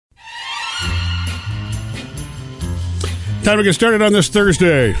Time to get started on this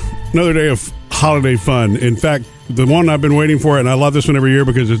Thursday. Another day of holiday fun. In fact, the one I've been waiting for, and I love this one every year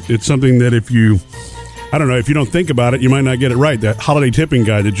because it's something that if you don't think about it, you might not get it right. That holiday tipping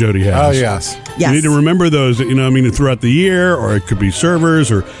guide that Jody has. Oh, yes. You need to remember those, throughout the year, or it could be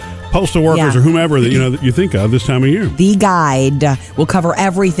servers or postal workers or whomever that you think of this time of year. The guide will cover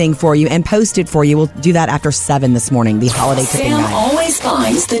everything for you and post it for you. We'll do that after 7 this morning, the holiday tipping guide. Sam always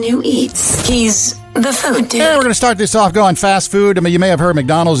finds the new eats. He's the food dude. Hey, we're going to start this off going fast food. I mean, you may have heard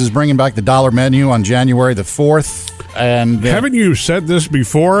McDonald's is bringing back the $1 menu on January the 4th. And haven't you said this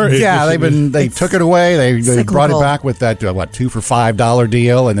before? Yeah, they took it away. They brought it back with that 2 for $5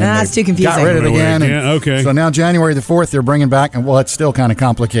 deal, and then that's too confusing. Got rid of it again. Okay. So now January the 4th, they're bringing back, and it's still kind of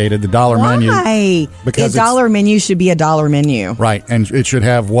complicated. The $1 menu. Because a $1 menu should be a $1 menu, right? And it should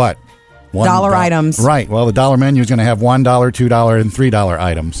have what? $1 items. Right. Well, the $1 menu is going to have $1, $2, and $3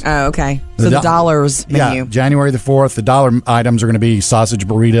 items. Oh, okay. So the dollars menu. Yeah, January the 4th, the $1 items are going to be sausage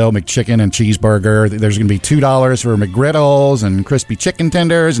burrito, McChicken, and cheeseburger. There's going to be $2 for McGriddles and crispy chicken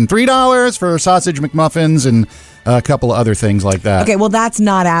tenders, and $3 for sausage McMuffins and a couple of other things like that. Okay, well, that's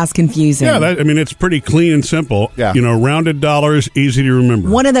not as confusing. Yeah, it's pretty clean and simple. Yeah. Rounded dollars, easy to remember.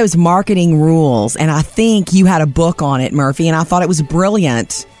 One of those marketing rules, and I think you had a book on it, Murphy, and I thought it was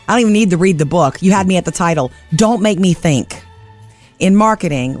brilliant. I don't even need to read the book. You had me at the title. Don't make me think. In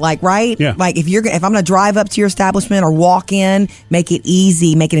marketing, right? Yeah. Like if I'm going to drive up to your establishment or walk in, make it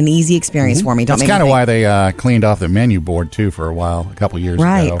easy, make it an easy experience for me. That's kind of why they cleaned off the menu board too for a while, a couple years ago.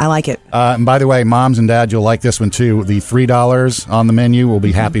 Right, I like it. And by the way, moms and dads, you'll like this one too. The $3 on the menu will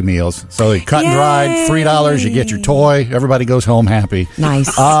be Happy Meals. So they cut and dried, $3, you get your toy. Everybody goes home happy.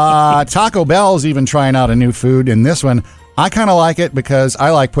 Nice. Taco Bell's even trying out a new food, and this one, I kind of like it because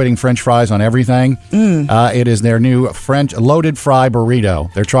I like putting French fries on everything. It is their new French loaded fry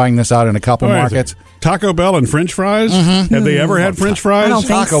burrito. They're trying this out in a couple markets. Taco Bell and French fries? Mm-hmm. Have they ever had French fries? I don't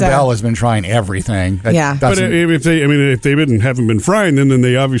think Taco so. Bell has been trying everything. But if they haven't been frying, then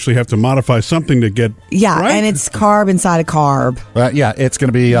they obviously have to modify something to get right? And it's carb inside a carb. It's going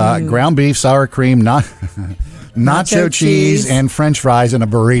to be ground beef, sour cream, nacho cheese and French fries in a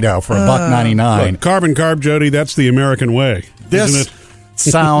burrito for $1.99. Carb, Jody, that's the American way. This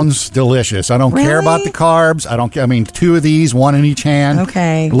sounds delicious. I don't care about the carbs. 2 of these, 1 in each hand.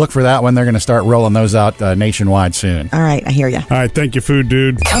 Okay. Look for that one. They're going to start rolling those out nationwide soon. All right, I hear you. All right, thank you, food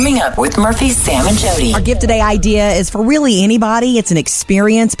dude. Coming up with Murphy, Sam, and Jody. Our gift today idea is for really anybody. It's an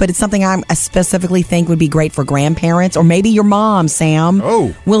experience, but it's something I specifically think would be great for grandparents or maybe your mom, Sam.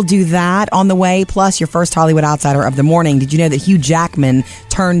 Oh. We'll do that on the way, plus your first Hollywood Outsider of the morning. Did you know that Hugh Jackman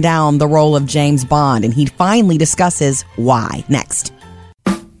turned down the role of James Bond, and he finally discusses why? Next.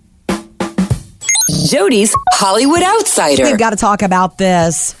 Jody's Hollywood Outsider. We've got to talk about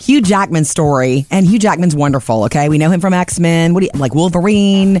this Hugh Jackman story, and Hugh Jackman's wonderful. Okay, we know him from X-Men. Like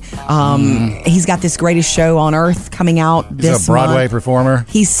Wolverine. He's got this Greatest Show on Earth coming out this month. He's a Broadway performer.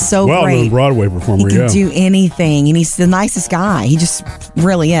 He's so great. Well-known Broadway performer. He can do anything, and he's the nicest guy. He just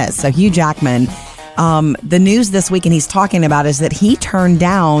really is. So Hugh Jackman. The news this week, and he's talking about, is that he turned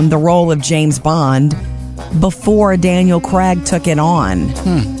down the role of James Bond before Daniel Craig took it on.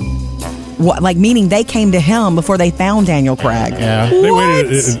 Meaning they came to him before they found Daniel Craig. Yeah. They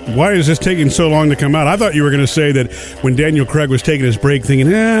waited. Why is this taking so long to come out? I thought you were going to say that when Daniel Craig was taking his break thinking,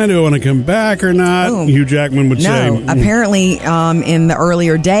 do I want to come back or not? Hugh Jackman would say. No, apparently in the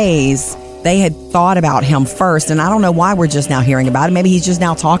earlier days, they had thought about him first, and I don't know why we're just now hearing about it. Maybe he's just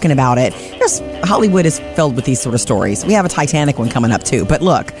now talking about it. Hollywood is filled with these sort of stories. We have a Titanic one coming up, too. But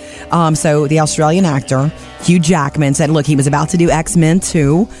look, so the Australian actor, Hugh Jackman, said, look, he was about to do X-Men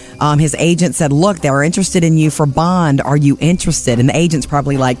 2. His agent said, look, they were interested in you for Bond. Are you interested? And the agent's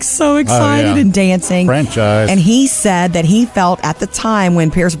probably so excited and dancing. Franchise. And he said that he felt at the time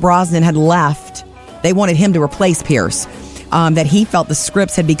when Pierce Brosnan had left, they wanted him to replace Pierce. That he felt the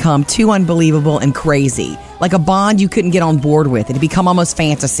scripts had become too unbelievable and crazy. Like a Bond you couldn't get on board with. It had become almost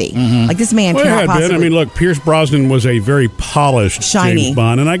fantasy. Like this man cannot possibly... look, Pierce Brosnan was a very polished shiny James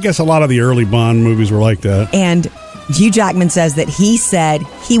Bond, and I guess a lot of the early Bond movies were like that. And Hugh Jackman says that he said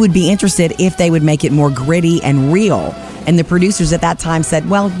he would be interested if they would make it more gritty and real. And the producers at that time said,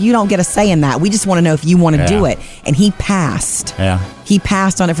 well, you don't get a say in that. We just want to know if you want to do it. And he passed. Yeah. He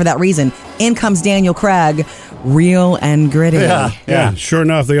passed on it for that reason. In comes Daniel Craig, real and gritty. Yeah. Sure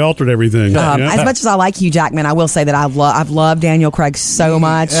enough, they altered everything. As much as I like Hugh Jackman, I will say that I've loved Daniel Craig so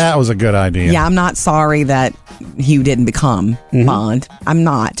much. That was a good idea. Yeah, I'm not sorry that Hugh didn't become Bond. I'm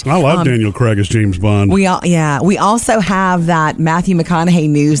not. I love Daniel Craig as James Bond. We also have that Matthew McConaughey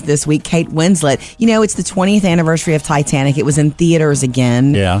news this week. Kate Winslet. You know, it's the 20th anniversary of Titanic. It was in theaters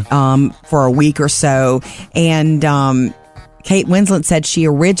again. For a week or so, and Kate Winslet said she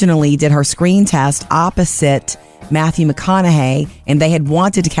originally did her screen test opposite Matthew McConaughey, and they had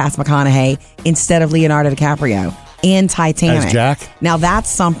wanted to cast McConaughey instead of Leonardo DiCaprio in Titanic. As Jack? Now that's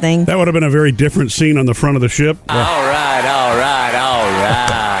something. That would have been a very different scene on the front of the ship. All right.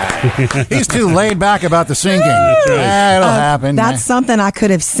 He's too laid back about the sinking. That'll happen. That's something I could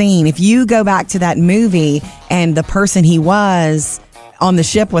have seen. If you go back to that movie and the person he was on the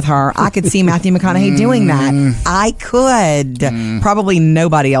ship with her, I could see Matthew McConaughey doing that. I could. Probably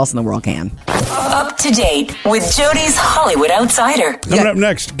nobody else in the world can. Up to date with Jody's Hollywood Outsider. Coming up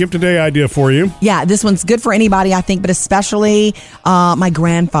next, gift today idea for you. Yeah, this one's good for anybody, I think, but especially my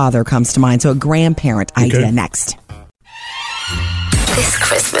grandfather comes to mind. So a grandparent idea next. This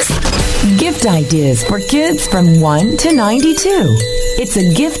Christmas. Gift ideas for kids from 1 to 92. It's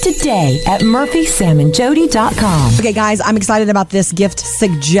a gift today at murphysamandjody.com. Okay, guys, I'm excited about this gift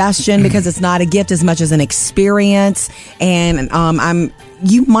suggestion because it's not a gift as much as an experience. And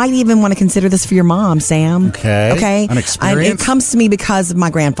you might even want to consider this for your mom, Sam. Okay. An experience? And it comes to me because of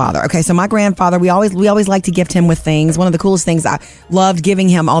my grandfather. Okay, so my grandfather, we always like to gift him with things. One of the coolest things I loved giving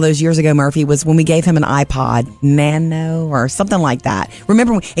him all those years ago, Murphy, was when we gave him an iPod Nano or something like that.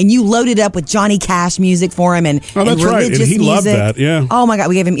 Remember? And you loaded up with Johnny Cash music for him and that's right. religious And he music. loved that, yeah. Oh my God,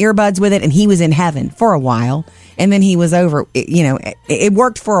 we gave him earbuds with it, and he was in heaven for a while. And then he was over, it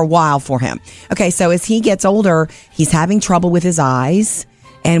worked for a while for him. Okay, so as he gets older, he's having trouble with his eyes.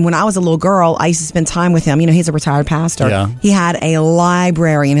 And when I was a little girl, I used to spend time with him. He's a retired pastor. Yeah. He had a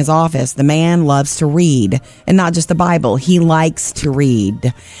library in his office. The man loves to read, and not just the Bible. He likes to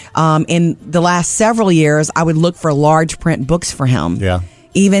read. In the last several years, I would look for large print books for him. Yeah.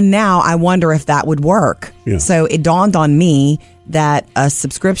 Even now, I wonder if that would work. Yeah. So it dawned on me that a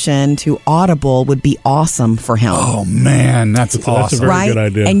subscription to Audible would be awesome for him. Oh, man, that's awesome. That's a very good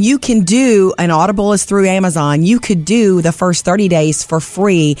idea. And you can do, and Audible is through Amazon, you could do the first 30 days for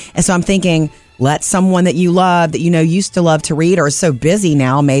free. And so I'm thinking, let someone that you love, that used to love to read or is so busy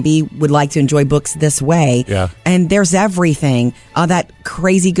now, maybe would like to enjoy books this way. Yeah. And there's everything. That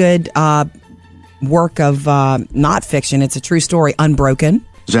crazy good work of not fiction, it's a true story, Unbroken.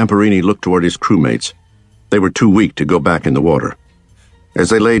 Zamperini looked toward his crewmates. They were too weak to go back in the water. As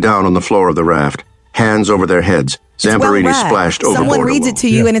they lay down on the floor of the raft, hands over their heads, Zamperini well-read. splashed overboard. Someone reads it to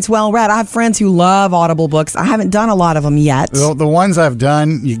you, and it's well read. I have friends who love Audible books. I haven't done a lot of them yet. The ones I've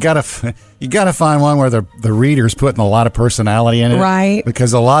done, you gotta find one where the reader's putting a lot of personality in it, Right.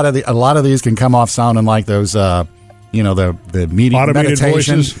 Because a lot of these can come off sounding like those. The Automated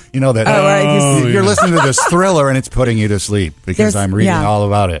meditation. voices? You're listening to this thriller and it's putting you to sleep because I'm reading all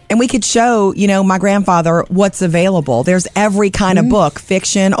about it. And we could show, my grandfather what's available. There's every kind of book,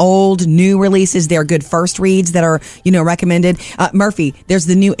 fiction, old, new releases. There are good first reads that are, recommended. Murphy, there's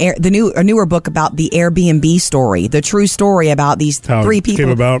a newer book about the Airbnb story, the true story about these How three it people. came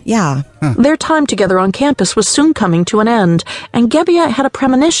about. Yeah. Their time together on campus was soon coming to an end, and Gebbia had a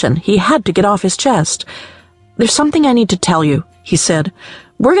premonition he had to get off his chest. "There's something I need to tell you," he said.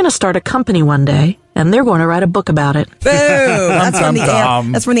 "We're going to start a company one day, and they're going to write a book about it." Boom! That's from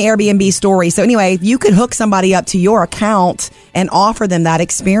the Airbnb story. So anyway, you could hook somebody up to your account and offer them that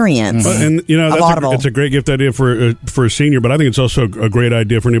experience. And it's a great gift idea for a senior, but I think it's also a great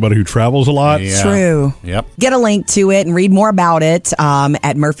idea for anybody who travels a lot. Yeah. True. Yep. Get a link to it and read more about it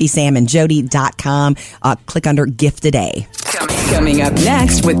at murphysamandjody.com. Click under Gift Today. Coming up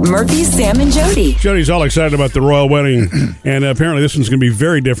next with Murphy, Sam, and Jody. Jody's all excited about the royal wedding, and apparently this one's going to be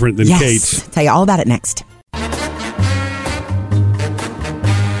very different than Kate's. Tell you all about it next.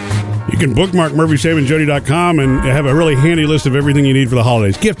 You can bookmark murphysamandjody.com and have a really handy list of everything you need for the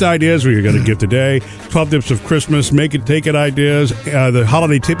holidays. Gift ideas, where you're going to gift today. 12 tips of Christmas, make it, take it ideas. The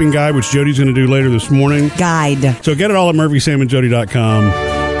holiday tipping guide, which Jody's going to do later this morning. Guide. So get it all at murphysamandjody.com.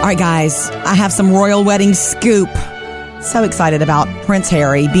 All right, guys, I have some royal wedding scoop. So excited about Prince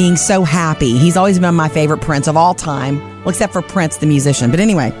Harry being so happy. He's always been my favorite prince of all time. Well, except for Prince, the musician. But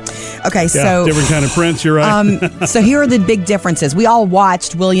anyway, okay, so... different kind of prince, you're right. So here are the big differences. We all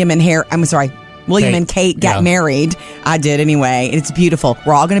watched William and Kate get married. I did anyway. It's beautiful.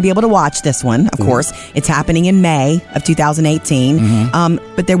 We're all going to be able to watch this one, of course. It's happening in May of 2018.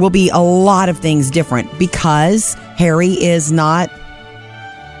 But there will be a lot of things different because Harry is not...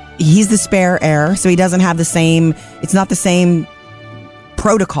 He's the spare heir, so he doesn't have the same... It's not the same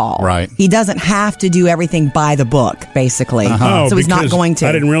protocol. Right. He doesn't have to do everything by the book, basically. So he's not going to.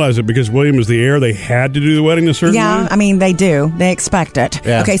 I didn't realize it because William is the heir. They had to do the wedding a certain way. I mean, they do. They expect it.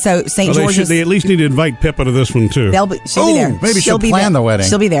 Yeah. Okay, so St. George's... They at least need to invite Pippa to this one, too. She'll be there. Maybe she'll plan the wedding.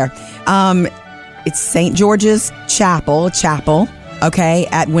 She'll be there. It's St. George's Chapel. okay,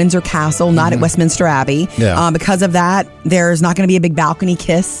 at Windsor Castle, not at Westminster Abbey. Yeah. Because of that, there's not going to be a big balcony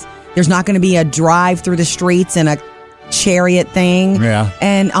kiss. There's not going to be a drive through the streets and a chariot thing. Yeah.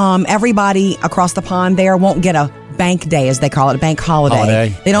 And everybody across the pond there won't get a bank day, as they call it, a bank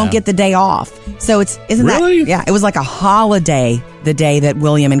holiday. They don't get the day off. So isn't Really? that? Yeah, it was like a holiday the day that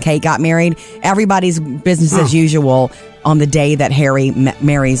William and Kate got married. Everybody's business as usual on the day that Harry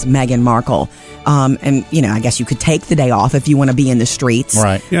marries Meghan Markle. And, I guess you could take the day off if you want to be in the streets.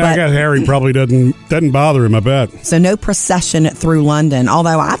 Right. Yeah, I guess Harry probably doesn't bother him, I bet. So no procession through London,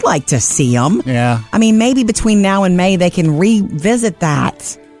 although I'd like to see them. Yeah. I mean, maybe between now and May they can revisit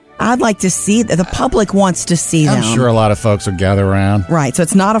that. I'd like to see the public wants to see them. I'm sure a lot of folks will gather around. Right. So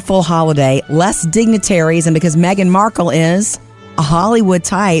it's not a full holiday, less dignitaries, and because Meghan Markle is a Hollywood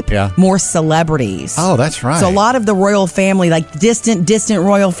type, more celebrities. Oh, that's right. So a lot of the royal family, like distant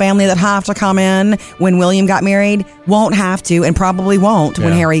royal family that have to come in when William got married, won't have to and probably won't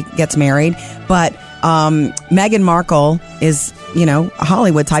when Harry gets married. But Meghan Markle is, a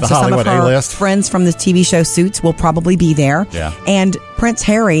Hollywood type. So Hollywood some of her A-list. friends from the TV show Suits will probably be there. Yeah. And Prince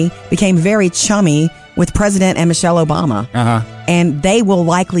Harry became very chummy with President and Michelle Obama. Uh-huh. And they will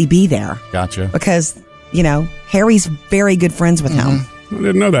likely be there. Gotcha. Because, Harry's very good friends with him. I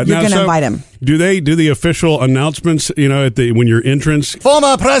didn't know that. You're going to invite him. Do they do the official announcements, when your entrance?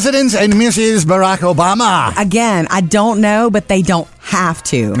 Former President and Mrs. Barack Obama. Again, I don't know, but they don't have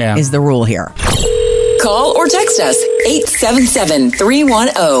to, is the rule here. Call or text us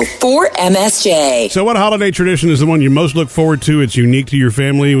 877-310-4MSJ. So what holiday tradition is the one you most look forward to? It's unique to your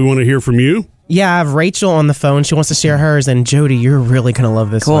family. We want to hear from you. Yeah, I have Rachel on the phone. She wants to share hers. And Jody, you're really going to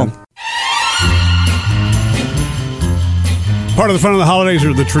love this one. Part of the fun of the holidays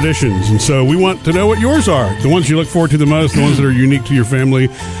are the traditions, and so we want to know what yours are. The ones you look forward to the most, the ones that are unique to your family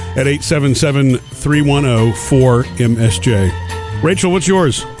at 877-310-4MSJ. Rachel, what's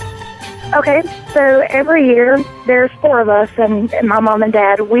yours? Okay, so every year there's 4 of us, and my mom and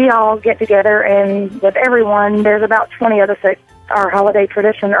dad, we all get together, and with everyone, there's about 20 of us at our holiday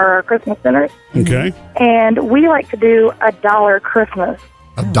tradition or our Christmas dinners. Okay. And we like to do $1 Christmas.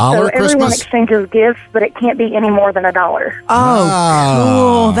 $1 so everyone Christmas? exchanges gifts, but it can't be any more than $1. Oh,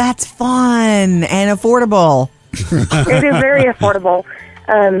 cool. That's fun and affordable. It is very affordable.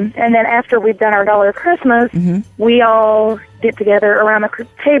 And then after we've done our $1 Christmas, we all get together around the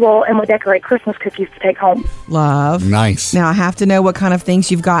table and we decorate Christmas cookies to take home. Love. Nice. Now, I have to know what kind of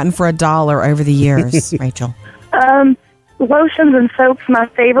things you've gotten for $1 over the years, Rachel. Lotions and soaps. My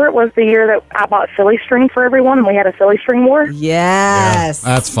favorite was the year that I bought silly string for everyone, and we had a silly string war. Yes.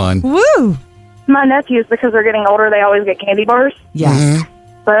 That's fun. Woo. My nephews, because they're getting older, they always get candy bars. Yes.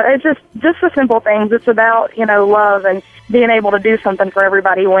 But it's just the simple things. It's about, love and being able to do something for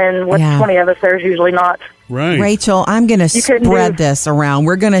everybody when with 20 of us, there's usually not. Right. Rachel, I'm going to spread this around.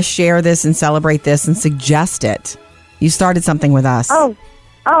 We're going to share this and celebrate this and suggest it. You started something with us.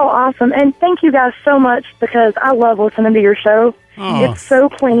 Oh, awesome. And thank you guys so much because I love listening to your show. It's so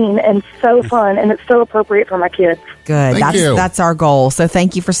clean and so fun, and it's so appropriate for my kids. Good. That's our goal. So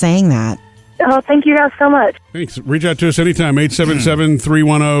thank you for saying that. Thank you guys so much. Thanks. Reach out to us anytime,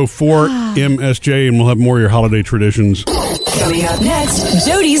 877-310-4MSJ, and we'll have more of your holiday traditions. Coming up next,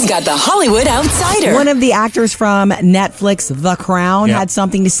 Jody's got the Hollywood Outsider. One of the actors from Netflix, The Crown, had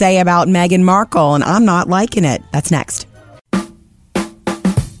something to say about Meghan Markle, and I'm not liking it. That's next.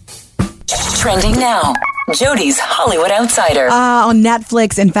 Trending now. Jody's Hollywood Outsider. On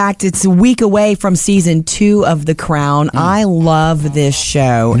Netflix. In fact, it's a week away from season 2 of The Crown. I love this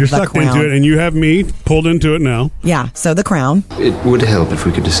show. You're The sucked Crown. into it, and you have me pulled into it now. Yeah, so The Crown. It would help if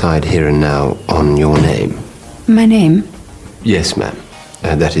we could decide here and now on your name. My name? Yes, ma'am.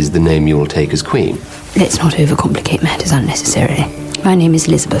 That is the name you will take as queen. Let's not overcomplicate matters unnecessarily. My name is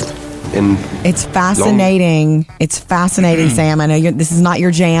Elizabeth. It's fascinating. It's fascinating, Sam. I know this is not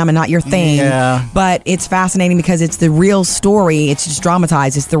your jam and not your thing, but it's fascinating because it's the real story. It's just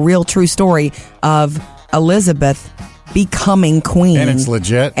dramatized. It's the real true story of Elizabeth becoming queen. And it's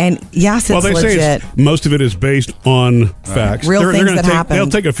legit. And yes, it's they legit. say most of it is based on facts. Real things that happen. They'll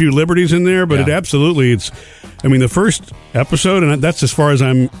take a few liberties in there, but it absolutely, the first episode, and that's as far as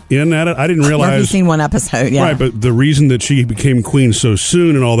I'm in at it. I didn't realize. You've seen one episode, yeah. Right, but the reason that she became queen so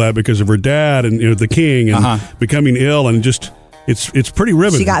soon and all that because of her dad and the king and becoming ill and just. It's pretty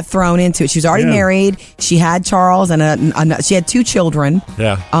riveting. She got thrown into it. She was already married. She had Charles and she had 2 children.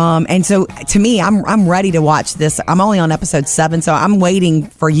 Yeah. And so to me, I'm ready to watch this. I'm only on episode 7, so I'm waiting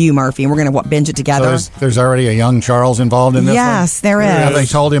for you, Murphy, and we're going to binge it together. So there's already a young Charles involved in this. Yes, there is. Have they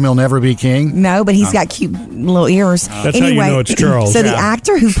told him he'll never be king? No, but he's got cute little ears. That's how you know it's Charles. So the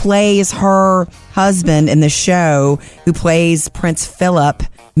actor who plays her husband in the show who plays Prince Philip,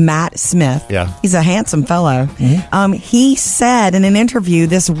 Matt Smith. Yeah. He's a handsome fellow. He said in an interview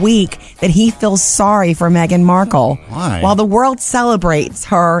this week that he feels sorry for Meghan Markle. Why? While the world celebrates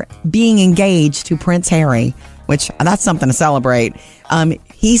her being engaged to Prince Harry, which that's something to celebrate.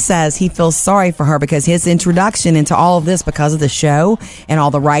 He says he feels sorry for her because his introduction into all of this, because of the show and all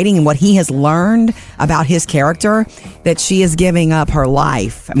the writing and what he has learned about his character, that she is giving up her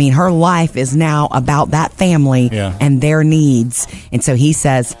life. I mean, her life is now about that family and their needs. And so he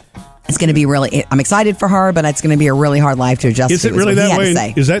says it's going to be really, I'm excited for her, but it's going to be a really hard life to adjust to. Is it really that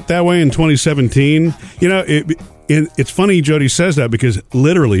way? Is that way in 2017? You know, it's funny Jody says that because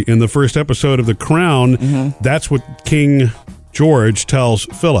literally in the first episode of The Crown, that's what King George tells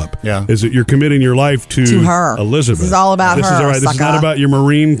Philip, is that you're committing your life to her. Elizabeth. This is all about her. This is not about your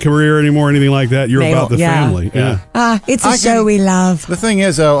Marine career anymore or anything like that. You're about the family. It's a show we love. The thing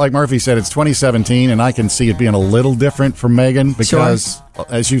is, though, like Murphy said, it's 2017, and I can see it being a little different from Meghan because,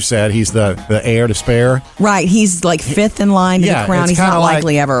 as you said, he's the heir to spare. Right. He's like fifth in line to the crown. He's not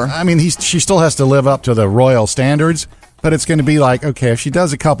likely ever. I mean, she still has to live up to the royal standards. But it's going to be like, okay, if she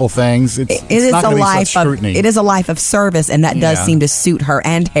does a couple things, it's not going to be such scrutiny. It is a life of service, and that does seem to suit her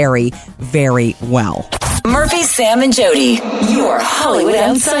and Harry very well. Murphy, Sam, and Jody, your Hollywood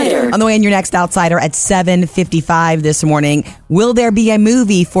Outsider. On the way in, your next Outsider at 7:55 this morning. Will there be a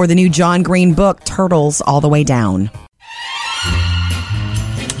movie for the new John Green book, Turtles All the Way Down?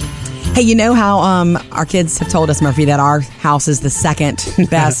 Hey, you know how our kids have told us, Murphy, that our house is the second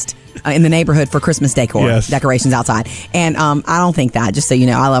best in the neighborhood for Christmas decorations outside. And I don't think that, just so you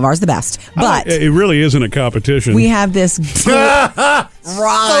know. I love ours the best. But it really isn't a competition. We have this right.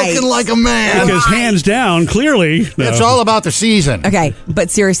 Spoken like a man. Because hands down, clearly. No. It's all about the season. Okay,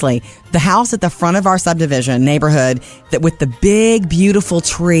 but seriously, the house at the front of our subdivision neighborhood that with the big, beautiful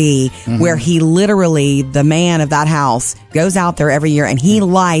tree where he literally, the man of that house, goes out there every year and he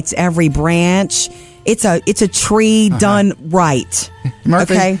lights every branch. It's a tree done right.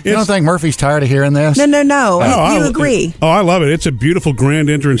 Murphy, okay? You don't think Murphy's tired of hearing this? No. You agree. I love it. It's a beautiful grand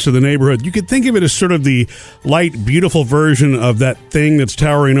entrance to the neighborhood. You could think of it as sort of the light, beautiful version of that thing that's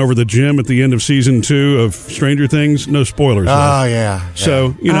towering over the gym at the end of season 2 of Stranger Things. No spoilers. Oh, yeah.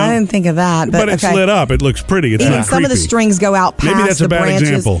 So, you know. I didn't think of that. But it's lit up. It looks pretty. It's even not some creepy. of the strings go out past the branches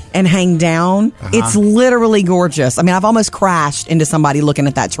example. and hang down. It's literally gorgeous. I mean, I've almost crashed into somebody looking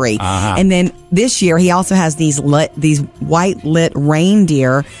at that tree. And then this year, he also has these white lit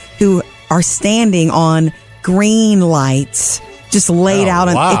reindeer who are standing on green lights just laid out.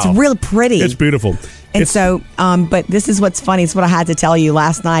 And it's real pretty. It's beautiful. And but this is what's funny. It's what I had to tell you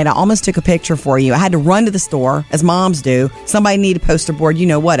last night. I almost took a picture for you. I had to run to the store, as moms do. Somebody needed a poster board,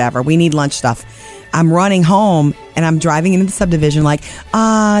 whatever. We need lunch stuff. I'm running home, and I'm driving into the subdivision like,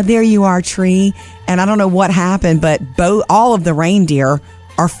 there you are, tree. And I don't know what happened, but all of the reindeer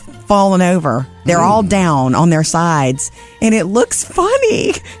are fallen over. They're all down on their sides, and it looks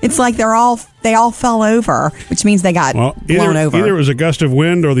funny. It's like they all fell over, which means they got blown over. Either it was a gust of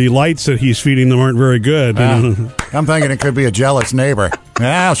wind or the lights that he's feeding them aren't very good. I'm thinking it could be a jealous neighbor.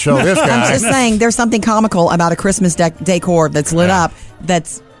 I'll show this guy. I'm just saying, there's something comical about a Christmas decor that's lit up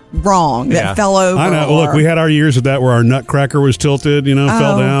that's wrong, that fell over. I know. Look, we had our years of that where our nutcracker was tilted,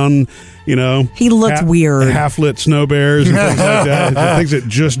 fell down. He looked weird. Half-lit snow bears and things like that. Things that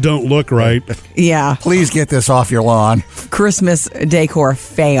just don't look right. Yeah. Please get this off your lawn. Christmas decor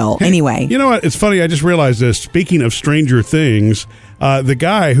fail. Anyway. You know what? It's funny. I just realized this. Speaking of Stranger Things, the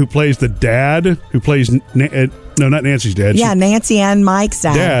guy who plays the dad, who plays... no, not Nancy's dad. Yeah, Nancy and Mike's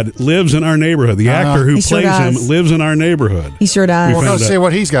dad. Lives in our neighborhood. The actor who plays him lives in our neighborhood. He sure does. Well, go see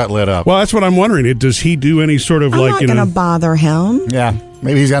what he's got lit up. Well, that's what I'm wondering. Does he do any sort of I'm not going to bother him. Yeah.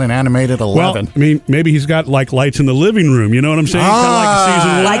 Maybe he's got an animated 11. Well, I mean, maybe he's got like lights in the living room. You know what I'm saying? Kind of like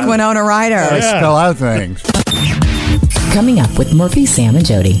season 1. Like Winona Ryder. I spell out things. Coming up with Murphy, Sam, and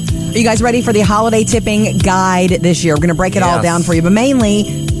Jody. Are you guys ready for the holiday tipping guide this year? We're going to break it all down for you, but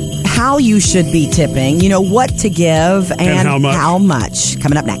mainly how you should be tipping, what to give and how much.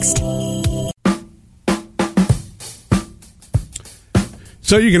 Coming up next.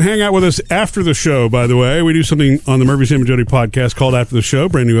 So you can hang out with us after the show, by the way. We do something on the Murphy, Sam, and Jody podcast called After the Show.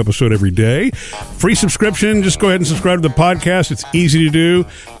 Brand new episode every day. Free subscription. Just go ahead and subscribe to the podcast. It's easy to do.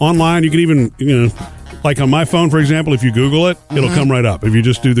 Online, you can even, like on my phone, for example, if you Google it, it'll come right up. If you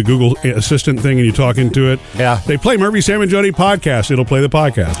just do the Google Assistant thing and you talk into it, they play Murphy, Sam, and Jody podcast. It'll play the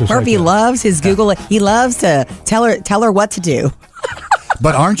podcast. Murphy loves his Google. He loves to tell her what to do.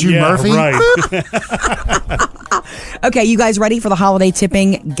 But aren't you Murphy? Right. Okay, you guys ready for the holiday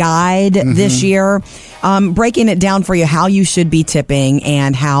tipping guide this year? breaking it down for you how you should be tipping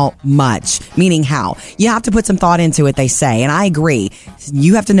and how much, meaning how. You have to put some thought into it, they say, and I agree.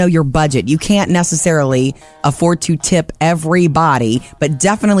 You have to know your budget. You can't necessarily afford to tip everybody, but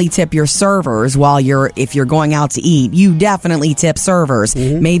definitely tip your servers if you're going out to eat. You definitely tip servers,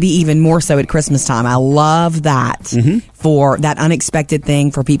 maybe even more so at Christmas time. I love that for that unexpected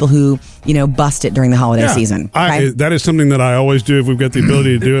thing for people who, bust it during the holiday season. Okay? That is something that I always do if we've got the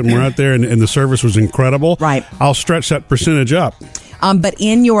ability to do it and we're out there and the service was incredible. Right. I'll stretch that percentage up. But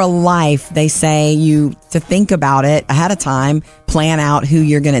in your life, they say to think about it ahead of time, plan out who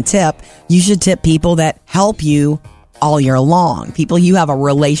you're going to tip. You should tip people that help you all year long, people you have a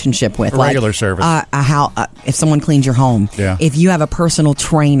relationship with, regular service. If someone cleans your home, if you have a personal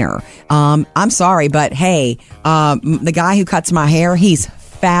trainer. I'm sorry, but hey, the guy who cuts my hair, he's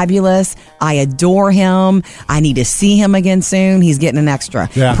fabulous. I adore him. I need to see him again soon. He's getting an extra.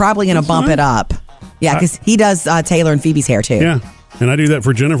 I'm probably going to bump it up. Yeah, because he does Taylor and Phoebe's hair too. Yeah, and I do that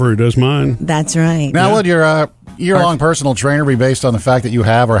for Jennifer, who does mine. That's right. Now, would your year-long personal trainer be based on the fact that you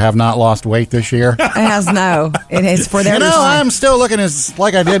have or have not lost weight this year? It is for their time. I'm still looking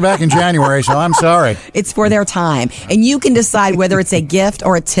like I did back in January, so I'm sorry. It's for their time. And you can decide whether it's a gift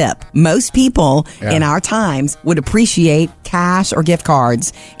or a tip. Most people in our times would appreciate cash or gift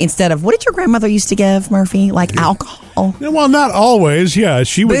cards instead of, what did your grandmother used to give, Murphy? Like alcohol? Yeah, well, not always. Yeah,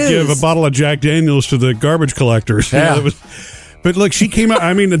 she would give a bottle of Jack Daniels to the garbage collectors. Yeah. But look, she came out,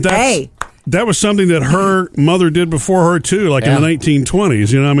 that was something that her mother did before her too, like in the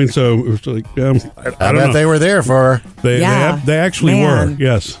 1920s. So it was like, I bet they were there for her. They actually were.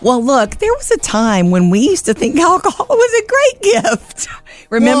 Yes. Well, look, there was a time when we used to think alcohol was a great gift.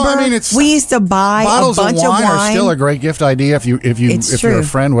 Remember, we used to buy bottles a bunch of wine. Are still a great gift idea if you're a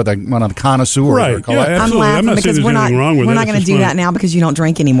friend with one of the connoisseurs. Right. Or I'm laughing because we're not going to do that now because you don't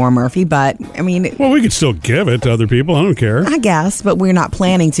drink anymore, Murphy. But well, we could still give it to other people. I don't care. I guess, but we're not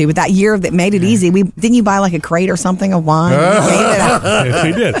planning to. But that year that made it easy, didn't you buy like a crate or something of wine? Yes,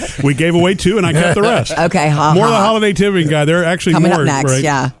 we did. We gave away 2, and I kept the rest. Okay, more of the holiday tipping guy. They're actually coming more up next. right?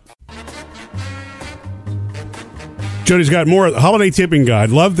 Yeah. Jody's got more holiday tipping guide.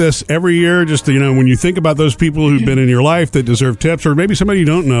 Love this every year. Just when you think about those people who've been in your life that deserve tips, or maybe somebody you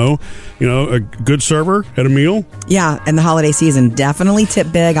don't know, a good server at a meal. Yeah, and the holiday season, definitely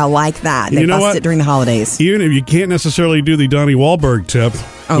tip big. I like that. They bust it during the holidays. Even if you can't necessarily do the Donnie Wahlberg tip.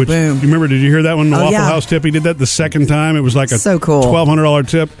 Oh, boom. You remember, did you hear that one? The Waffle House tip? He did that the second time. It was like a so cool. $1,200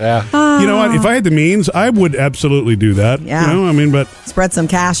 tip. Yeah. You know what? If I had the means, I would absolutely do that. Yeah. But spread some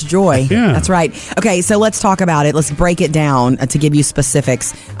cash joy. Yeah. That's right. Okay, so let's talk about it. Let's break it down to give you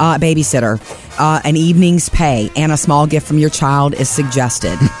specifics. Babysitter, an evening's pay, and a small gift from your child is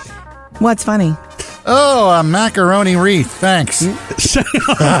suggested. What's funny? Oh, a macaroni wreath. Thanks.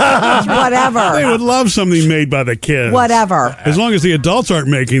 Whatever. They would love something made by the kids. Whatever. As long as the adults aren't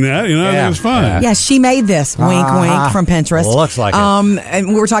making that, I think it's fine. Yeah, she made this. Wink, wink from Pinterest. Looks like it. And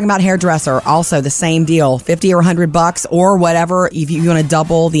we were talking about hairdresser. Also, the same deal. $50 or $100 or whatever. If you want to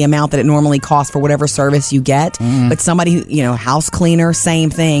double the amount that it normally costs for whatever service you get. But somebody, house cleaner,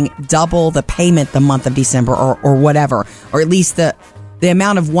 same thing. Double the payment the month of December or whatever. Or at least the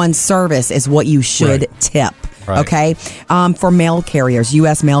amount of one service is what you should tip. Right. Okay? For mail carriers,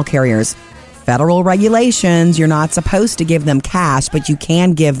 U.S. mail carriers, federal regulations, you're not supposed to give them cash, but you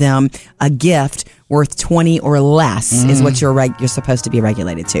can give them a gift worth 20 or less is what you're supposed to be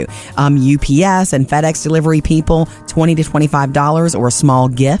regulated to. UPS and FedEx delivery people, $20 to $25 or a small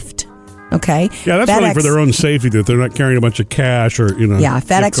gift. Okay. Yeah, that's really for their own safety that they're not carrying a bunch of cash or, Yeah,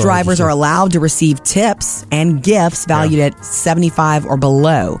 FedEx drivers are allowed to receive tips and gifts valued at $75 or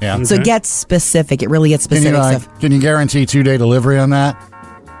below. Yeah. So it gets specific. It really gets specific. Can you guarantee 2-day delivery on that?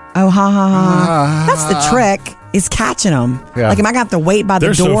 Oh, that's the trick. Is catching them. Yeah. Like, am I going to have to wait by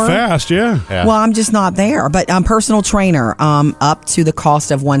the door? They're so fast, yeah. Well, I'm just not there. But personal trainer, up to the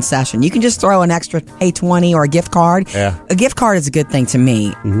cost of one session. You can just throw an extra $20 or a gift card. Yeah. A gift card is a good thing to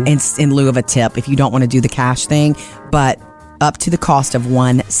me in lieu of a tip if you don't want to do the cash thing. But up to the cost of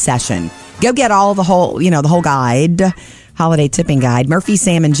one session. Go get all the whole guide. Holiday tipping guide,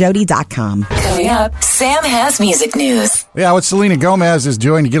 MurphySamandJody.com. Coming up, Sam has music news. Yeah, what Selena Gomez is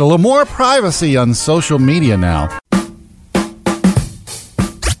doing to get a little more privacy on social media now.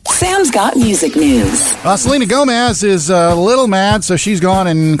 Sam's Jody's got music news. Selena Gomez is a little mad, so she's gone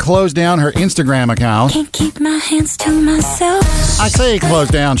and closed down her Instagram account. Can't keep my hands to myself. I say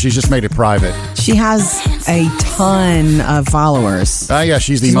closed down. She's just made it private. She has a ton of followers. Yeah,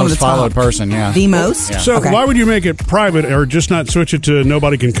 she's the one of most the top. followed person, yeah. The most? Yeah. So why would you make it private or just not switch it to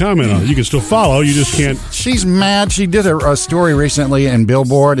nobody can comment on it? You can still follow, you just can't. She's mad. She did a story recently in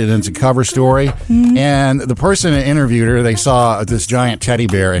Billboard, and it's a cover story. Mm-hmm. And the person that interviewed her, they saw this giant teddy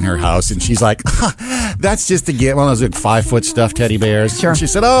bear in her house, and she's like, that's just a gift. One of those 5-foot stuffed teddy bears. Sure. And she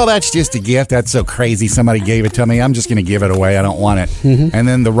said, oh, that's just a gift. That's so crazy. Somebody gave it to me. I'm just going to give it away. I don't want it. Mm-hmm. And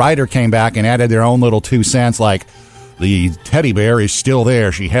then the writer came back and added their own little 2 cents, like, the teddy bear is still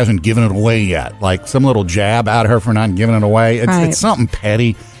there. She hasn't given it away yet. Like some little jab at her for not giving it away. It's something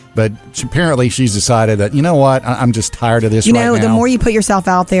petty. But apparently she's decided that, you know what, I'm just tired of this right now. The more you put yourself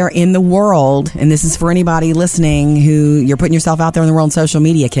out there in the world, and this is for anybody listening who you're putting yourself out there in the world on social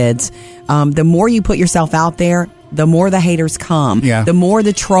media, kids, the more you put yourself out there, the more the haters come. Yeah. The more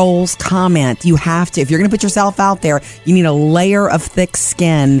the trolls comment. You have to. If you're going to put yourself out there, you need a layer of thick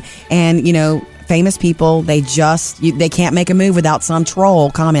skin. And, famous people, they can't make a move without some troll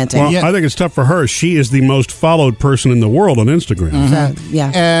commenting. Well, I think it's tough for her. She is the most followed person in the world on Instagram. Mm-hmm. So,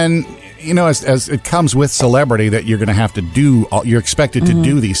 yeah. And, as it comes with celebrity that you're going to have to do, you're expected to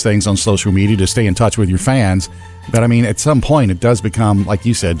do these things on social media to stay in touch with your fans. But, at some point, it does become, like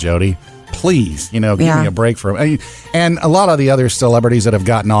you said, Jody, please, give me a break from it. And a lot of the other celebrities that have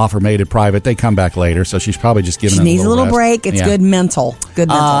gotten off or made it private, they come back later. So she's probably just giving She them needs a little rest. break. It's good mental. Good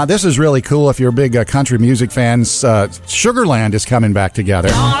mental. This is really cool if you're a big country music fan. Sugarland is coming back together.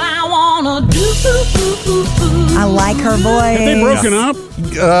 I like her voice. Have they broken up?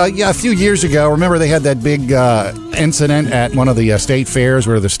 A few years ago. Remember they had that big incident at one of the state fairs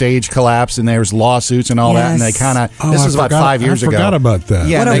where the stage collapsed and there was lawsuits and all that. And they kind of, this was about 5 years ago. I forgot about that.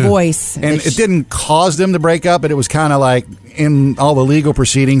 Yeah, what a voice. And it didn't cause them to break up, but it was kind of like in all the legal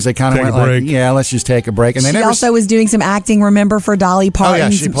proceedings, they kind of went like, let's just take a break. And they she also was doing some acting, remember, for Dolly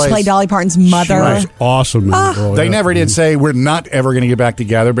Parton. She played Dolly Parton's mother. She was awesome. They never did say we're not ever going to get back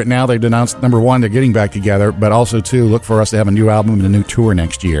together, but now they've announced, number one, they're getting back together, but also, two, look for us to have a new album and a new tour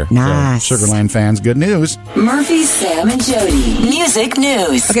next year. Nice. So, Sugarland fans, good news. Murphy, Sam, and Jody. Music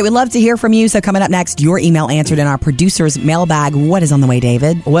news. Okay, we'd love to hear from you. So coming up next, your email answered in our producer's mailbag. What is on the way,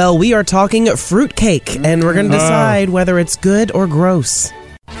 David? Well, we are talking fruitcake, and we're going to decide whether it's good or gross.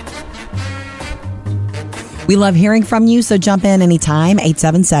 We love hearing from you, so jump in anytime,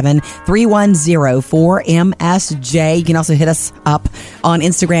 877-310-4MSJ. You can also hit us up on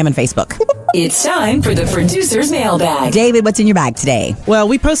Instagram and Facebook. It's time for the producer's mailbag. David, what's in your bag today? Well,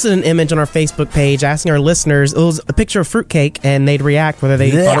 we posted an image on our Facebook page asking our listeners, it was a picture of fruitcake, and they'd react whether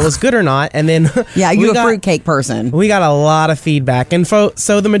they thought it was good or not. And then you're a fruitcake person. We got a lot of feedback. And so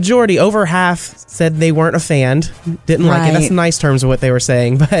the majority, over half, said they weren't a fan, didn't like it. That's nice terms of what they were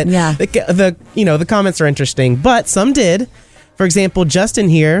saying. But the comments are interesting. But some did. For example, Justin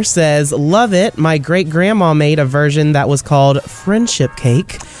here says, love it. My great-grandma made a version that was called friendship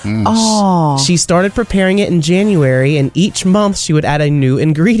cake. Oh. She started preparing it in January, and each month she would add a new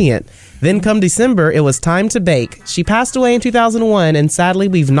ingredient. Then come December, it was time to bake. She passed away in 2001, and sadly,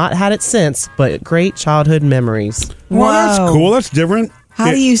 we've not had it since, but great childhood memories. Well, that's cool. That's different. How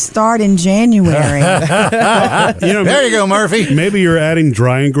do you start in January? There you go, Murphy. Maybe you're adding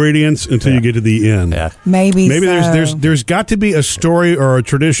dry ingredients until you get to the end. Yeah. Maybe there's got to be a story or a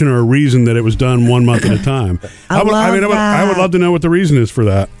tradition or a reason that it was done 1 month at a time. I would love to know what the reason is for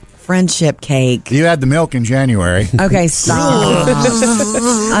that. Friendship cake. You add the milk in January. Okay, stop.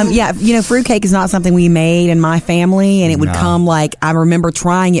 Fruitcake is not something we made in my family, and it would come I remember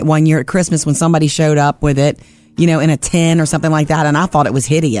trying it one year at Christmas when somebody showed up with it. In a tin or something like that, and I thought it was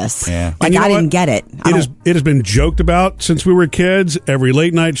hideous. Yeah. I didn't get it. It has been joked about since we were kids. Every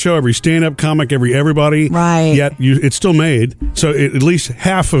late night show, every stand-up comic, everybody. Right. Yet it's still made, so at least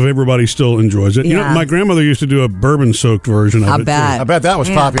half of everybody still enjoys it. Yeah. My grandmother used to do a bourbon-soaked version of it. I bet that was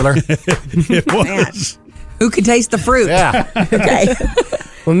popular. It was. Who could taste the fruit? Yeah. Okay.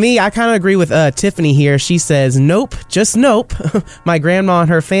 Well, I kind of agree with Tiffany here. She says, nope, just nope. My grandma and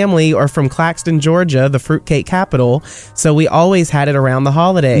her family are from Claxton, Georgia, the fruitcake capital, so we always had it around the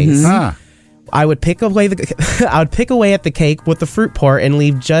holidays. Mm-hmm. I would pick away at the cake with the fruit part and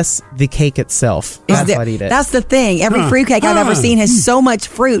leave just the cake itself. That's how I'd eat it. That's the thing. Every fruitcake I've ever seen has so much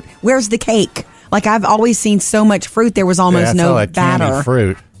fruit. Where's the cake? I've always seen so much fruit, there was almost no batter.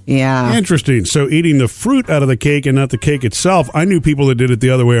 Fruit. Yeah. Interesting. So eating the fruit out of the cake and not the cake itself. I knew people that did it the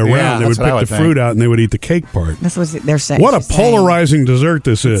other way around. Yeah, they would pick the fruit out and they would eat the cake part. That's what they're saying. What a polarizing dessert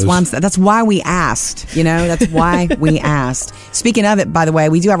this is. That's why we asked. That's why we asked. Speaking of it, by the way,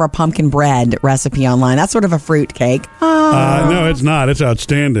 we do have our pumpkin bread recipe online. That's sort of a fruit cake. No, it's not. It's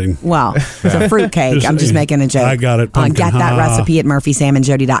outstanding. Well, it's a fruit cake. I'm just making a joke. I got it. Pumpkin. Get that recipe at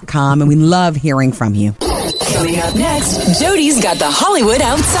murphysamandjody.com, and we love hearing from you. Coming up next, Jody's got the Hollywood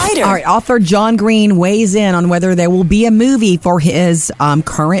Outsider. All right, author John Green weighs in on whether there will be a movie for his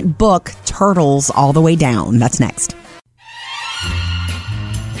current book, Turtles All the Way Down. That's next.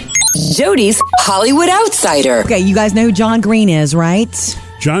 Jody's Hollywood Outsider. Okay, you guys know who John Green is, right?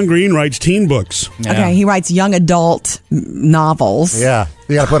 John Green writes teen books. Yeah. Okay, he writes young adult novels. Yeah,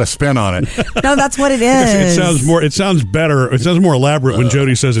 you got to put a spin on it. No, that's what it is. It sounds better. It sounds more elaborate when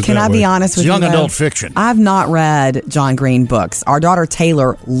Jody says it. Can that I way. be honest with you? Young adult fiction. I've not read John Green books. Our daughter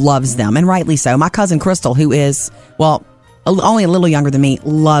Taylor loves them, and rightly so. My cousin Crystal, who is, only a little younger than me,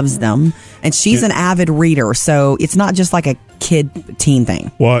 loves them. And she's an avid reader, so it's not just like a teen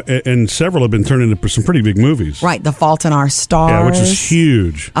thing. Well, and several have been turned into some pretty big movies. Right, The Fault in Our Stars. Yeah, which is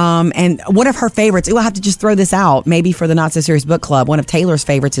huge. And one of her favorites, I have to just throw this out, maybe for the Not So Serious Book Club, one of Taylor's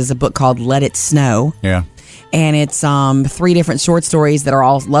favorites is a book called Let It Snow. Yeah. And it's 3 different short stories that are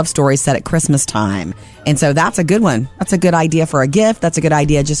all love stories set at Christmas time. And so that's a good one. That's a good idea for a gift. That's a good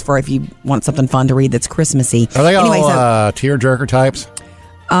idea just for if you want something fun to read that's Christmassy. Are they all tearjerker types?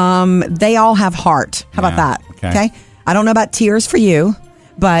 They all have heart. How about that? Okay. I don't know about tears for you,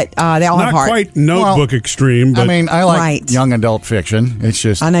 but they all have heart. Not quite notebook extreme, but I like young adult fiction. It's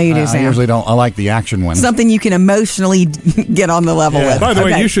just I know you do, Sam. I usually don't. I like the action ones. Something you can emotionally get on the level with. By the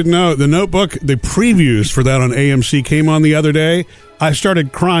way, you should know the Notebook. The previews for that on AMC came on the other day. I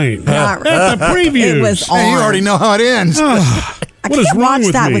started crying at the previews. It was on. Hey, you already know how it ends. I can't watch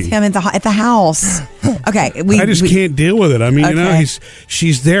that with him at the house. Okay, I just can't deal with it. I mean,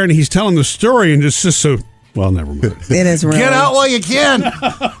 she's there and he's telling the story and just so. Well, never mind. It is really. Get out while you can.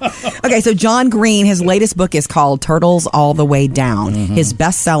 Okay, so John Green, his latest book is called Turtles All the Way Down. Mm-hmm. His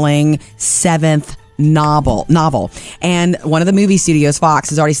best-selling 7th novel. And one of the movie studios,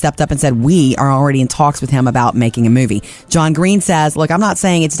 Fox, has already stepped up and said, we are already in talks with him about making a movie. John Green says, look, I'm not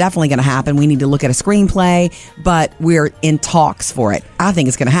saying it's definitely going to happen. We need to look at a screenplay, but we're in talks for it. I think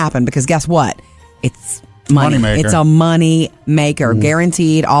it's going to happen because guess what? It's money. It's a money maker.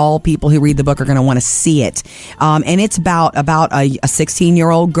 Guaranteed all people who read the book are going to want to see it. And it's about a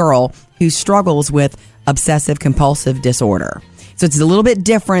 16-year-old girl who struggles with obsessive compulsive disorder. So it's a little bit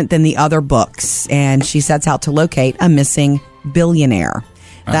different than the other books. And she sets out to locate a missing billionaire.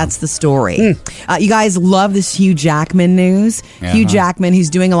 That's the story. You guys love this Hugh Jackman news. Hugh Jackman, who's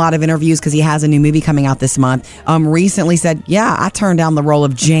doing a lot of interviews because he has a new movie coming out this month, recently said, I turned down the role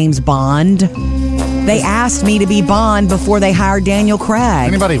of James Bond. They asked me to be Bond before they hired Daniel Craig.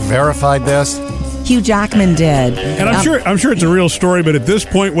 Anybody verified this? Hugh Jackman did. And I'm sure it's a real story, but at this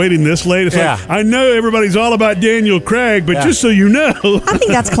point, waiting this late, it's like, I know everybody's all about Daniel Craig, but just so you know. I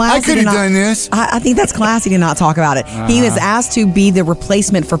think that's classy. I could have done this. I think that's classy to not talk about it. He was asked to be the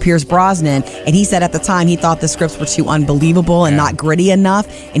replacement for Pierce Brosnan, and he said at the time he thought the scripts were too unbelievable and not gritty enough,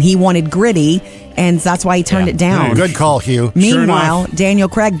 and he wanted gritty. And that's why he turned it down. Good call, Hugh. Meanwhile, Daniel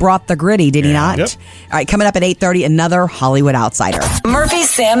Craig brought the gritty, did he not? Yep. All right, coming up at 8:30, another Hollywood Outsider. Murphy,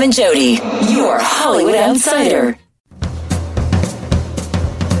 Sam, and Jody, your Hollywood Outsider.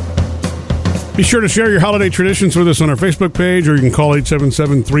 Be sure to share your holiday traditions with us on our Facebook page, or you can call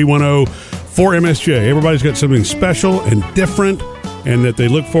 877-310-4MSJ. Everybody's got something special and different and that they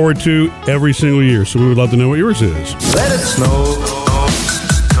look forward to every single year. So we would love to know what yours is. Let it snow.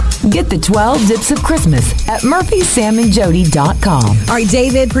 Get the 12 Dips of Christmas at murphysamandjody.com. All right,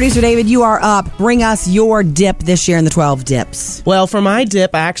 David, producer David, you are up. Bring us your dip this year in the 12 dips. Well, for my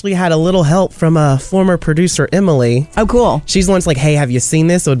dip, I actually had a little help from a former producer, Emily. Oh, cool. She's the one's like, hey, have you seen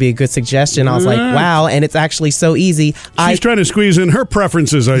this? It would be a good suggestion. I was like, wow, and it's actually so easy. She's trying to squeeze in her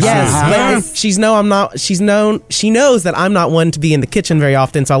preferences, I see. She knows that I'm not one to be in the kitchen very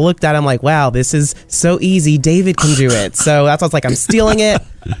often, so I looked at it, I'm like, wow, this is so easy. David can do it. So that's why I was like, I'm stealing it.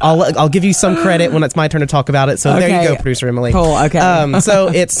 I'll give you some credit when it's my turn to talk about it. So there you go, producer Emily. Cool. Okay. So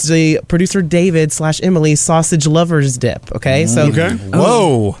it's the producer David / Emily's sausage lovers dip. Okay. So okay.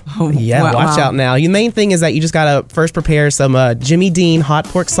 Whoa. Watch out now. The main thing is that you just gotta first prepare some Jimmy Dean hot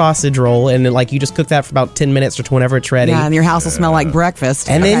pork sausage roll, and you just cook that for about 10 minutes or whenever it's ready. Yeah, and your house will smell like breakfast.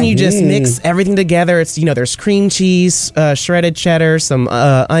 And then you just mix everything together. It's there's cream cheese, shredded cheddar, some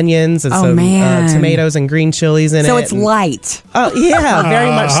onions, and some tomatoes and green chilies in it. So it's light. Oh yeah, very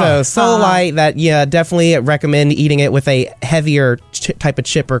much so. So light that definitely recommend eating it with a heavier type of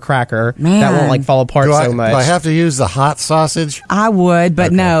chip or cracker that won't fall apart so much. Do I have to use the hot sausage? I would,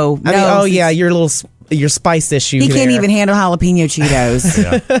 but no. Your spice issue. He can't even handle jalapeno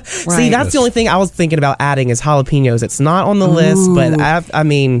Cheetos. Right. See, that's the only thing I was thinking about adding is jalapenos. It's not on the list, but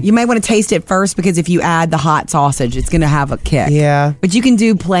you may want to taste it first because if you add the hot sausage, it's going to have a kick. Yeah. But you can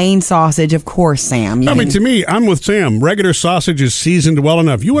do plain sausage, of course, Sam. To me, I'm with Sam. Regular sausage is seasoned well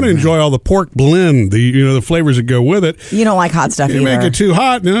enough. You want to enjoy all the pork blend, the flavors that go with it. You don't like hot stuff either. You make it too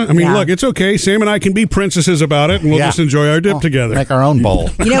hot. No? Look, it's okay. Sam and I can be princesses about it, and we'll just enjoy our dip together. Make our own bowl.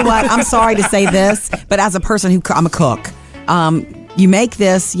 You know what? I'm sorry to say this, but as a person I'm a cook, you make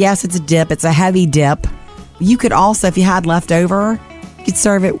this. Yes, it's a dip. It's a heavy dip. You could also, if you had leftover, you could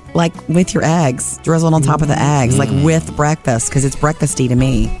serve it with your eggs, drizzled on top of the eggs, with breakfast, because it's breakfasty to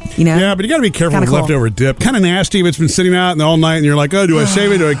me. Yeah, but you got to be careful with leftover dip. Kind of nasty if it's been sitting out all night, and you're like, oh, do I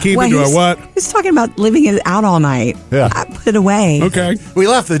save it? Do I keep it? Do I what? Who's talking about leaving it out all night? Yeah, I put it away. Okay, we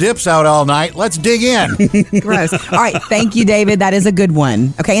left the dips out all night. Let's dig in. Gross. All right, thank you, David. That is a good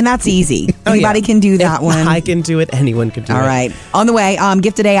one. Okay, and that's easy. Anybody can do that one. I can do it. Anyone can do it. All right. On the way,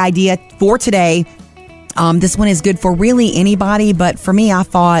 gift today idea for today. This one is good for really anybody, but for me, I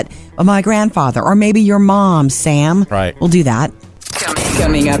thought of my grandfather or maybe your mom, Sam. Right. We'll do that.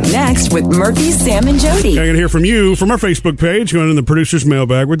 Coming up next with Murphy, Sam, and Jody. I can hear from you from our Facebook page, going in the producer's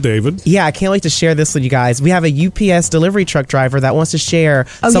mailbag with David. Yeah, I can't wait to share this with you guys. We have a UPS delivery truck driver that wants to share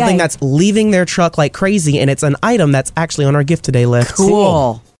something that's leaving their truck like crazy, and it's an item that's actually on our gift today list.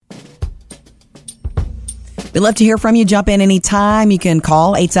 Cool. We'd love to hear from you. Jump in anytime. You can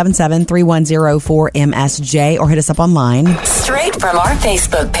call 877-310-4MSJ or hit us up online. Straight from our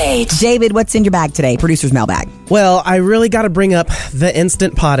Facebook page. David, what's in your bag today? Producer's mailbag. Well, I really got to bring up the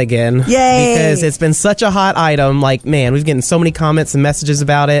Instant Pot again. Yay! Because it's been such a hot item. We've getting so many comments and messages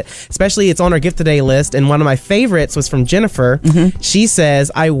about it. Especially it's on our gift today list. And one of my favorites was from Jennifer. Mm-hmm. She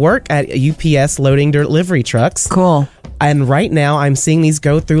says, I work at UPS loading delivery trucks. Cool. And right now, I'm seeing these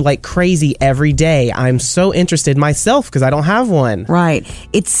go through like crazy every day. I'm so interested myself because I don't have one. Right.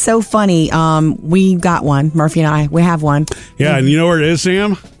 It's so funny. We got one. Murphy and I, we have one. Yeah, and you know where it is,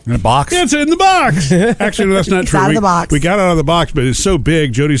 Sam? In a box? Yeah, it's in the box. Actually, no, that's not true. Out of the box. We got it out of the box, but it's so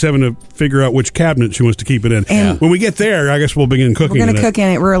big, Jody's having to figure out which cabinet she wants to keep it in. And when we get there, I guess we'll begin cooking. We're going to cook in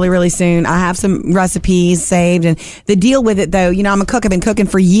it really, really soon. I have some recipes saved. And the deal with it, though, I'm a cook. I've been cooking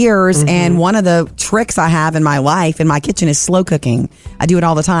for years. Mm-hmm. And one of the tricks I have in my life, in my kitchen, is slow cooking. I do it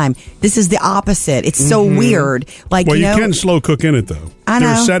all the time. This is the opposite. It's so weird. You can slow cook in it, though. I know.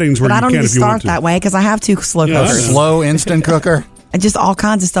 There's settings where you can if you want to. But I don't need to start that way because I have two slow cookers. Slow instant cooker? And just all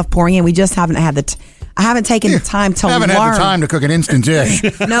kinds of stuff pouring in. We just haven't had I haven't taken the time to learn. I haven't had the time to cook an instant dish.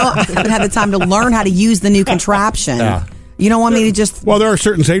 No, I haven't had the time to learn how to use the new contraption. Yeah. You don't want me to just... Well, there are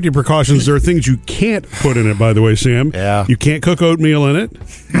certain safety precautions. There are things you can't put in it, by the way, Sam. Yeah. You can't cook oatmeal in it.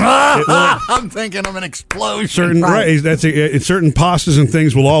 I'm thinking of an explosion. Certain certain pastas and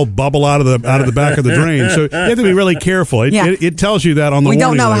things will all bubble out of the back of the drain. So you have to be really careful. It tells you that on the warning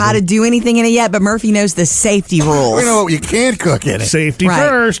label. We don't know how to label. Do anything in it yet, but Murphy knows the safety rules. We know what you can't cook in it. Safety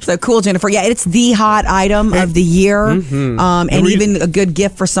first. So cool, Jennifer. Yeah, it's the hot item of the year. Mm-hmm. And even a good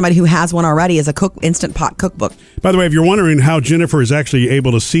gift for somebody who has one already is a Instant Pot cookbook. By the way, if you're wondering how Jennifer is actually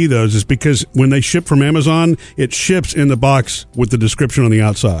able to see those, is because when they ship from Amazon, it ships in the box with the description on the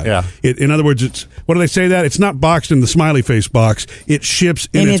outside. Yeah. In other words, what do they say that? It's not boxed in the smiley face box. It ships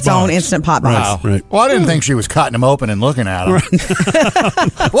in its box. own Instant Pot box. Right. Well, I didn't think she was cutting them open and looking at them.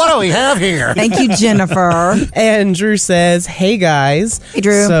 Right. What do we have here? Thank you, Jennifer. And Drew says, hey, guys. Hey,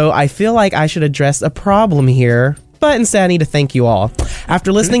 Drew. So I feel like I should address a problem here. But instead, I need to thank you all.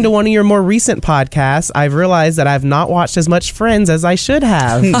 After listening to one of your more recent podcasts, I've realized that I've not watched as much Friends as I should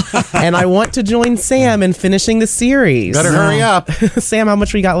have. And I want to join Sam in finishing the series. Better hurry up. Sam, how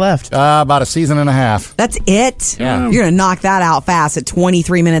much we got left? About a season and a half. That's it? Yeah. You're going to knock that out fast at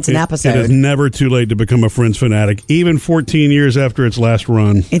 23 minutes an episode. It is never too late to become a Friends fanatic, even 14 years after its last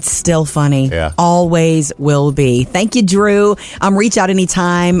run. It's still funny. Yeah. Always will be. Thank you, Drew. Reach out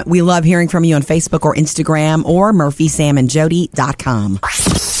anytime. We love hearing from you on Facebook or Instagram or MurphySamandJody.com.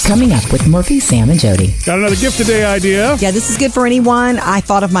 Coming up with Murphy, Sam, and Jody. Got another gift today idea. Yeah, this is good for anyone. I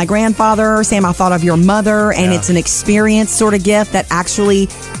thought of my grandfather. Sam, I thought of your mother. And it's an experience sort of gift that actually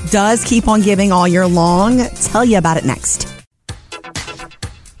does keep on giving all year long. Tell you about it next.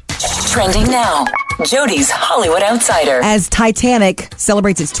 Trending now. Jody's Hollywood Outsider. As Titanic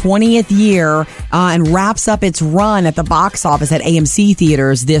celebrates its 20th year and wraps up its run at the box office at AMC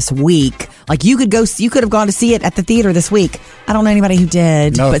theaters this week, like you could have gone to see it at the theater this week. I don't know anybody who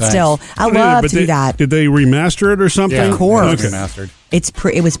did, but thanks. Still, I love to do that. Did they remaster it or something? Yeah, of course. Okay. Remastered.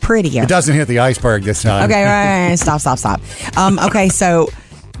 It was prettier. It doesn't hit the iceberg this time. Okay, right. Stop. Okay, so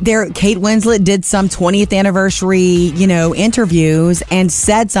Kate Winslet did some 20th anniversary, interviews and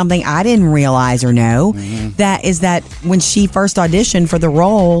said something I didn't realize or know. Mm-hmm. That when she first auditioned for the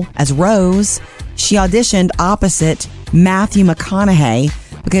role as Rose, she auditioned opposite Matthew McConaughey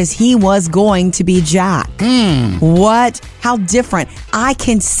because he was going to be Jack. What? How different. I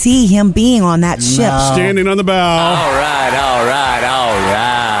can see him being on that ship. Standing on the bow. All right.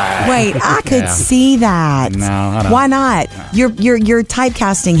 Wait, I could see that. No, I don't. Why not? You're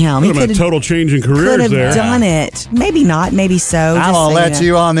typecasting him. He could have a total change in careers there. Could have done it. Maybe not. Maybe so. I'm going to let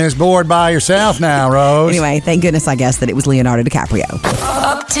you on this board by yourself now, Rose. Anyway, thank goodness, I guess, that it was Leonardo DiCaprio.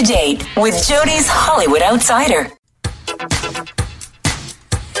 Up to date with Jody's Hollywood Outsider.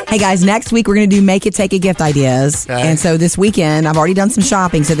 Hey guys, next week we're going to do Make It, Take It gift ideas. Okay. And so this weekend, I've already done some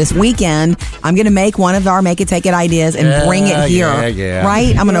shopping. So this weekend, I'm going to make one of our Make It, Take It ideas and bring it here. Yeah.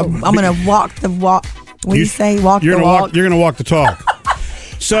 Right? I'm going to walk the walk. What do you say? Walk the walk. You're going to walk the talk.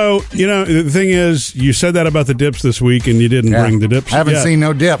 So, the thing is, you said that about the dips this week, and you didn't bring the dips. Haven't seen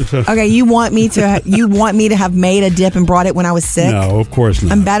no dip. Okay, you want me to have made a dip and brought it when I was sick? No, of course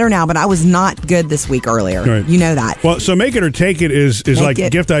not. I'm better now, but I was not good this week earlier. Right. You know that. Well, so Make It or Take It is like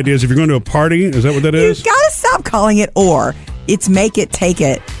gift ideas. If you're going to a party, is that what that is? You got to stop calling it or. It's Make It, Take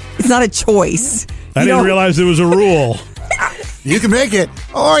It. It's not a choice. I didn't realize there was a rule. You can make it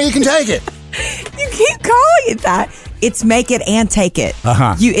or you can take it. You keep calling it that. It's Make It and Take It.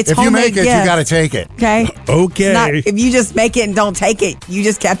 Uh-huh. If you make it, you got to take it. Okay? Okay. If you just make it and don't take it, you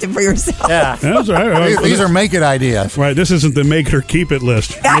just kept it for yourself. Yeah. That's right. These are Make It ideas. Right. This isn't the Make It or Keep It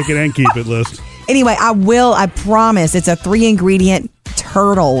list. Make It and Keep It list. Anyway, I promise. It's a 3-ingredient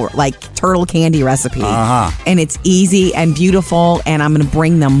turtle candy recipe. Uh-huh. And it's easy and beautiful, and I'm going to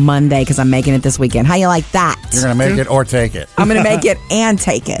bring them Monday because I'm making it this weekend. How you like that? You're going to make it or take it. I'm going to make it and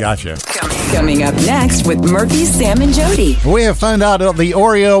take it. Gotcha. Coming up next with Murphy, Sam, and Jody. We have found out the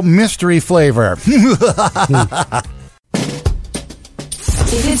Oreo mystery flavor.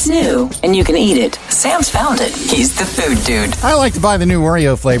 If it's new and you can eat it, Sam's found it. He's the food dude. I like to buy the new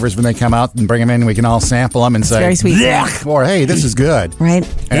Oreo flavors when they come out and bring them in. We can all sample them and say, very sweet. Yuck! Or, hey, this is good. Right.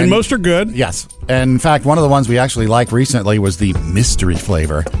 And most are good. Yes. And in fact, one of the ones we actually liked recently was the mystery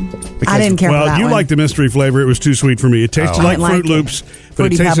flavor. I didn't care for that Well, you liked the mystery flavor. It was too sweet for me. It tasted like Fruit Loops,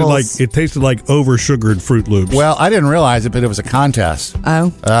 but it tasted like over-sugared Fruit Loops. Well, I didn't realize it, but it was a contest.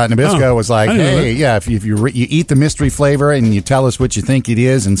 Oh. Nabisco was like, hey, yeah, if you eat the mystery flavor and you tell us what you think it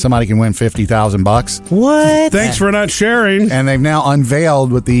is, and somebody can win $50,000. What? Thanks for not sharing. And they've now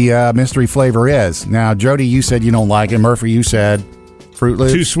unveiled what the mystery flavor is. Now, Jody, you said you don't like it. Murphy, you said Fruit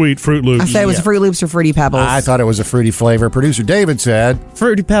Loops. Too sweet Fruit Loops. I said it was Fruit Loops or Fruity Pebbles. I thought it was a fruity flavor. Producer David said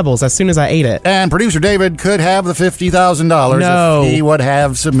Fruity Pebbles as soon as I ate it. And producer David could have the $50,000 if he would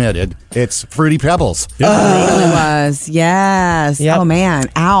have submitted. It's Fruity Pebbles. It really was. Yes. Yep. Oh, man.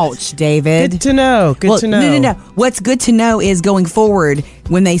 Ouch, David. Good to know. Good to know. No. What's good to know is going forward,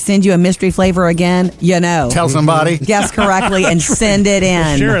 when they send you a mystery flavor again, tell somebody. Guess correctly and send it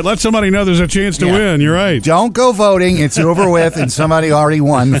in. Share it. Let somebody know there's a chance to win. You're right. Don't go voting. It's over with, and somebody already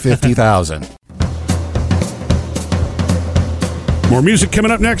won $50,000. More music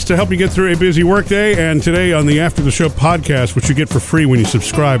coming up next to help you get through a busy workday. And today on the After the Show podcast, which you get for free when you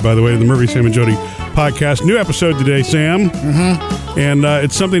subscribe, by the way, to the Murphy, Sam, and Jody podcast. New episode today, Sam. Mm-hmm. And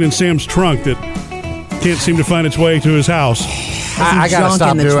it's something in Sam's trunk that can't seem to find its way to his house. I got to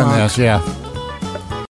stop doing this, yeah.